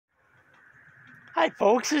Hi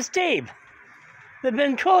folks, it's Dave, the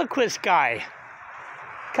ventriloquist guy,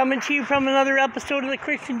 coming to you from another episode of the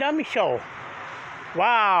Christian Dummy Show.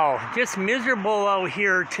 Wow, just miserable out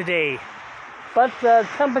here today, but the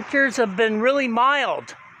temperatures have been really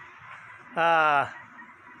mild. Yeah,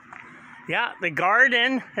 the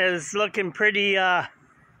garden is looking pretty,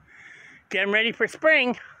 getting ready for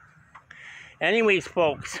spring. Anyways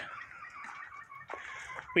folks,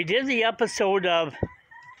 we did the episode of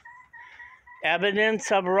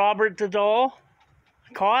evidence of Robert the Doll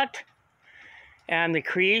caught, and the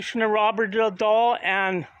creation of Robert the Doll,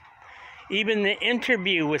 and even the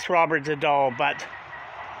interview with Robert the Doll. But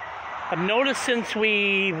I've noticed since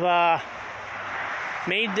we've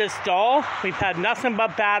made this doll, we've had nothing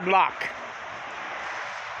but bad luck.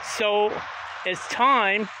 So it's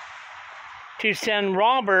time to send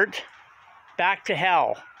Robert back to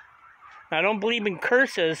hell. I don't believe in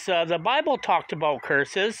curses. The Bible talked about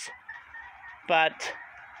curses. But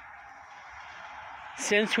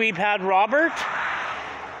since we've had Robert,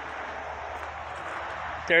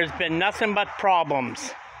 there's been nothing but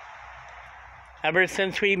problems ever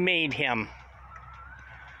since we made him.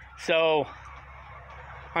 So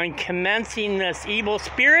I'm commencing this evil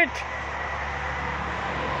spirit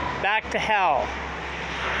back to hell.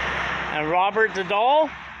 And Robert the Doll,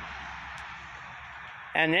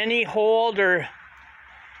 and any hold or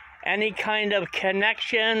any kind of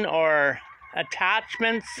connection or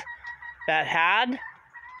attachments that had,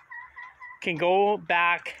 can go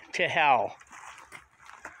back to hell.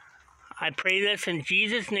 I pray this in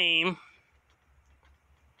Jesus' name.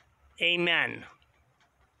 Amen.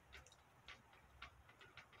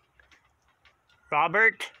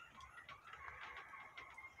 Robert,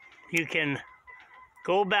 you can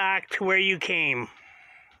go back to where you came,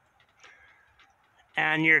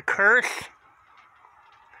 and your curse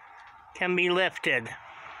can be lifted.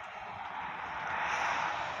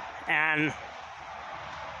 And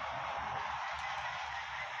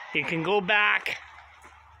you can go back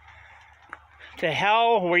to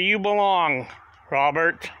hell where you belong,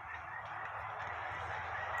 Robert.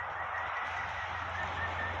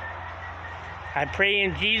 I pray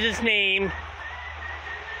in Jesus' name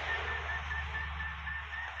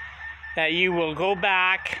that you will go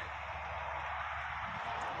back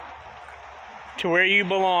to where you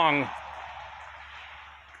belong,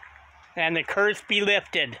 and the curse be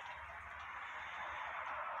lifted.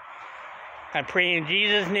 I pray in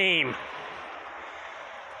Jesus' name.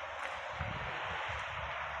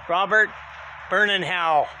 Robert, burn in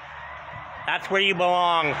hell. That's where you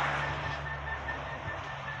belong.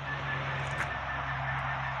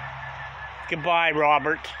 Goodbye,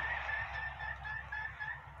 Robert.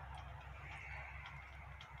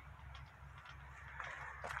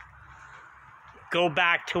 Go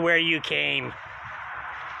back to where you came.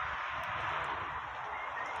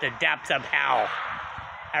 The depths of hell.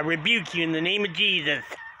 I rebuke you in the name of Jesus.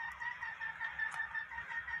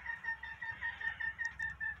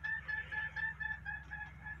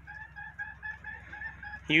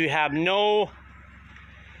 You have no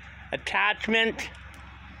attachment,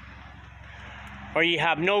 or you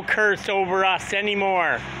have no curse over us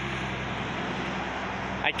anymore.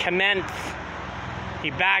 I commence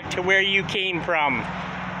you back to where you came from.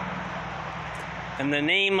 In the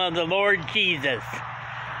name of the Lord Jesus.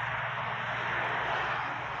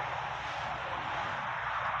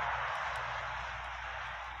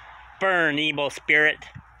 Burn, evil spirit.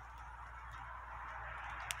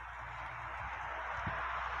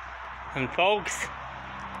 And folks,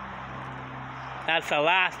 that's the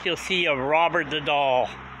last you'll see of Robert the Doll.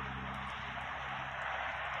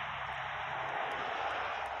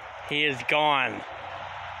 He is gone.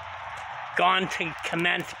 Gone to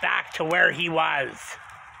commence back to where he was.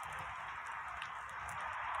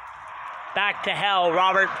 Back to hell,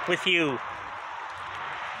 Robert, with you.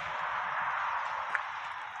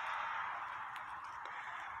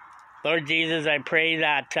 Lord Jesus, I pray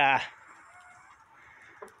that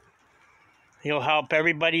you'll help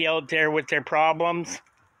everybody out there with their problems.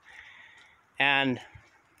 And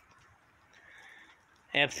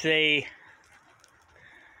if they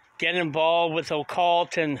get involved with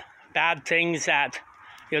occult and bad things, that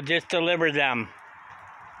you'll just deliver them.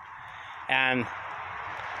 And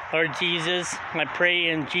Lord Jesus, I pray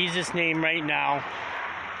in Jesus' name right now,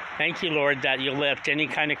 thank you, Lord, that you'll lift any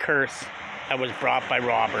kind of curse that was brought by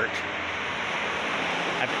Robert.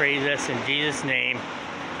 I pray this in Jesus' name.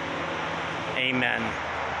 Amen.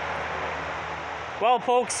 Well,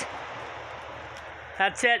 folks,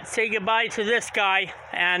 that's it. Say goodbye to this guy,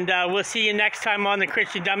 and we'll see you next time on the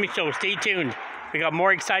Christian Dummy Show. Stay tuned. We got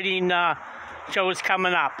more exciting shows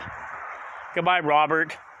coming up. Goodbye,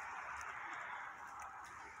 Robert.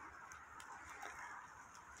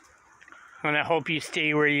 And I hope you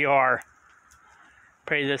stay where you are.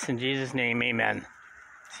 Pray this in Jesus' name, amen.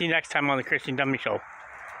 See you next time on the Christian Dummy Show.